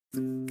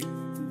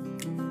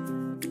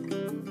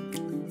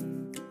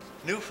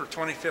New for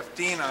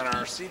 2015 on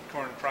our seed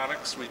corn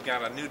products, we've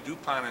got a new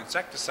DuPont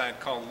insecticide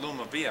called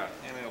Lumavia,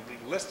 and it'll be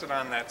listed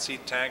on that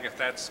seed tag if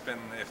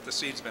the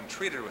seed's been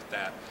treated with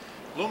that.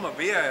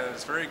 Lumavia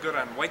is very good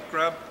on white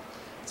grub,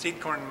 seed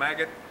corn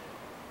maggot,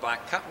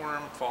 black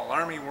cutworm, fall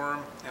armyworm,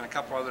 and a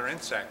couple other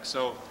insects.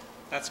 So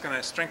that's going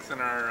to strengthen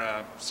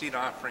our seed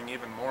offering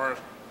even more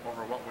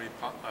over what we've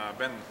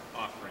been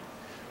offering.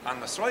 On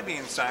the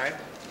soybean side,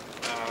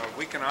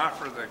 we can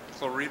offer the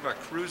Chloriva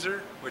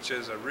Cruiser, which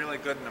is a really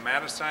good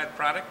nematicide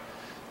product.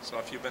 So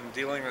if you've been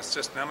dealing with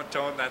cyst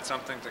nematode, that's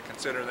something to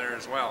consider there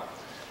as well.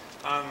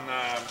 On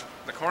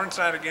the corn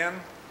side again,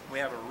 we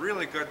have a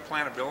really good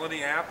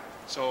plantability app.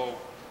 So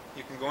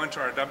you can go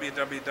into our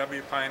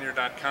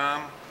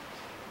www.pioneer.com,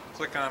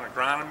 click on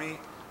agronomy,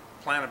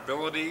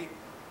 plantability,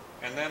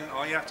 and then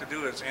all you have to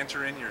do is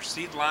enter in your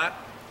seed lot,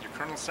 your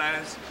kernel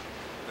size,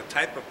 the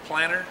type of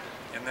planter,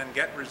 and then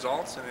get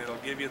results, and it'll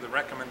give you the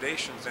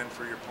recommendations then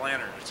for your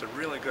planter. It's a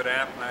really good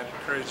app, and I'd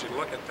encourage you to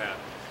look at that.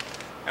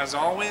 As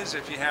always,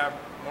 if you have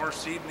more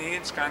seed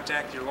needs,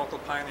 contact your local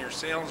Pioneer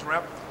sales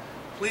rep.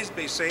 Please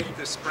be safe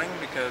this spring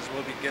because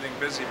we'll be getting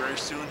busy very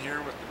soon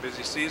here with the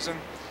busy season.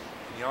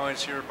 And you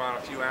always hear about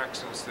a few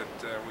accidents that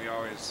we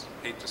always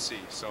hate to see.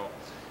 So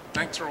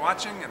thanks for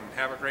watching and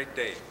have a great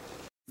day.